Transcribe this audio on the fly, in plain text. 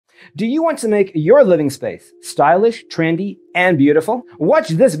Do you want to make your living space stylish, trendy, and beautiful? Watch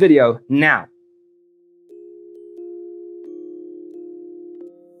this video now.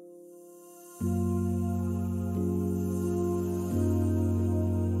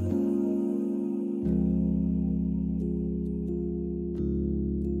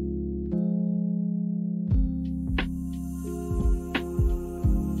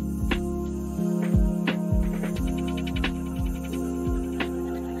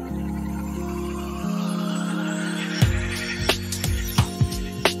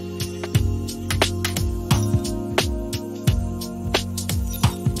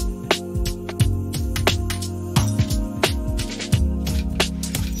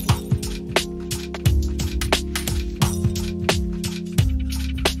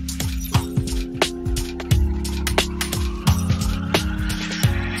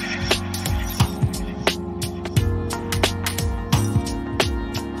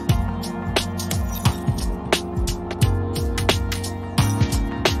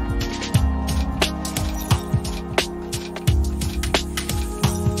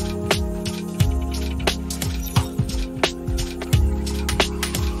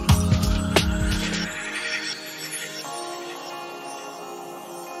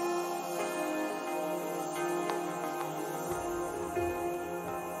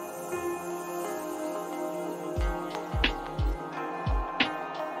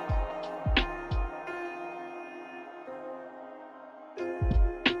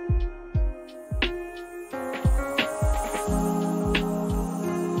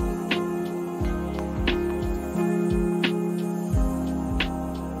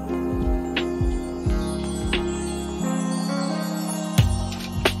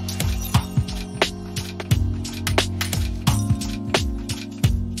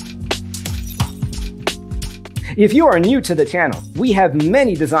 If you are new to the channel, we have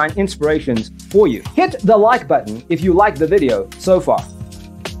many design inspirations for you. Hit the like button if you like the video so far.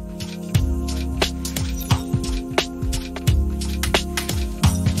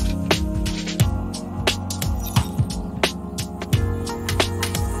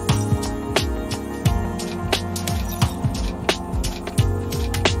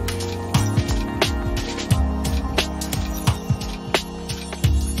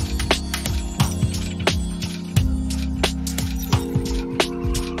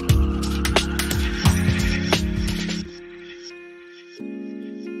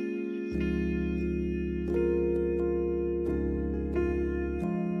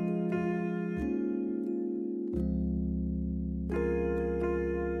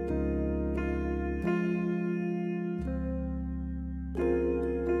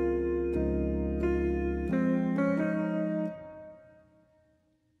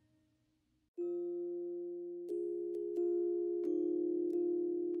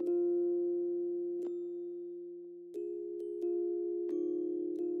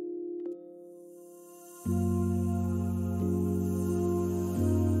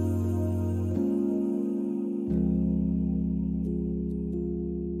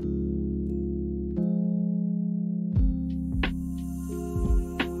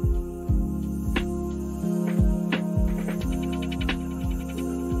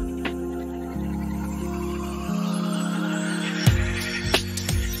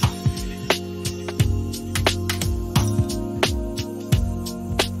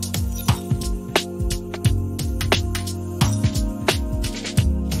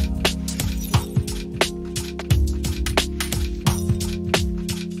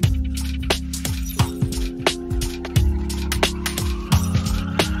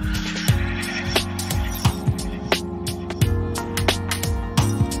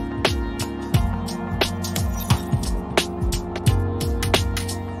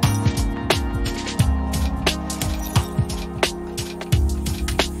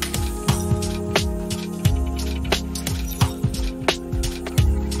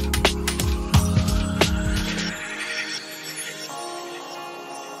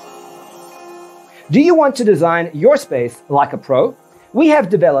 Do you want to design your space like a pro? We have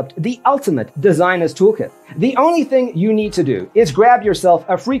developed the ultimate designer's toolkit. The only thing you need to do is grab yourself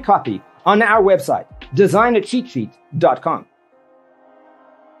a free copy on our website, designercheatsheet.com.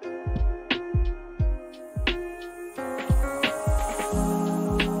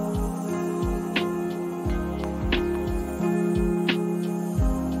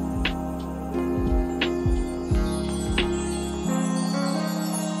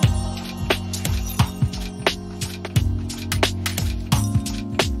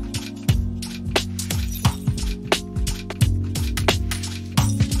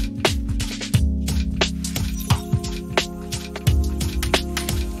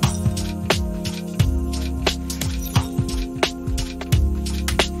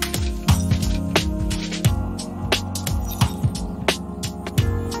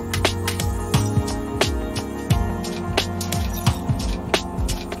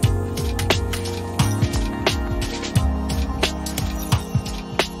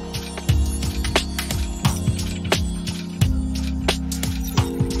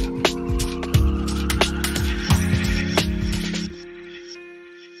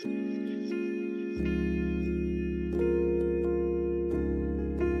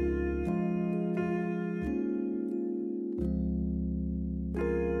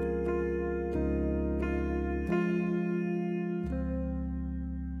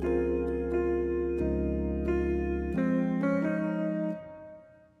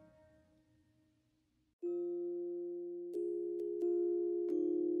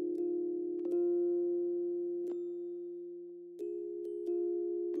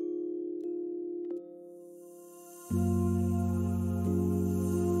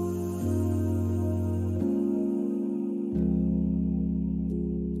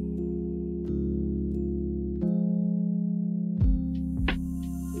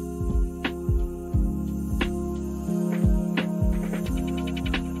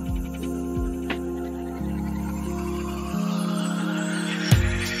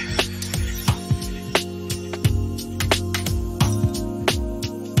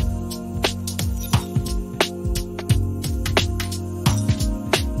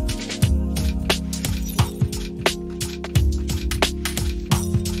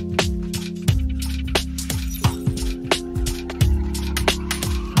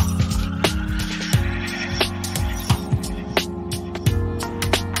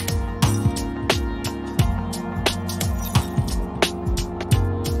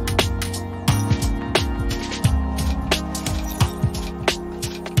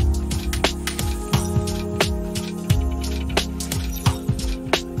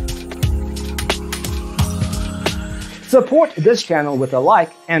 Support this channel with a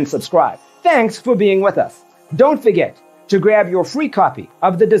like and subscribe. Thanks for being with us. Don't forget to grab your free copy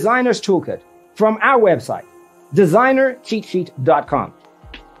of the Designer's Toolkit from our website, designercheatsheet.com.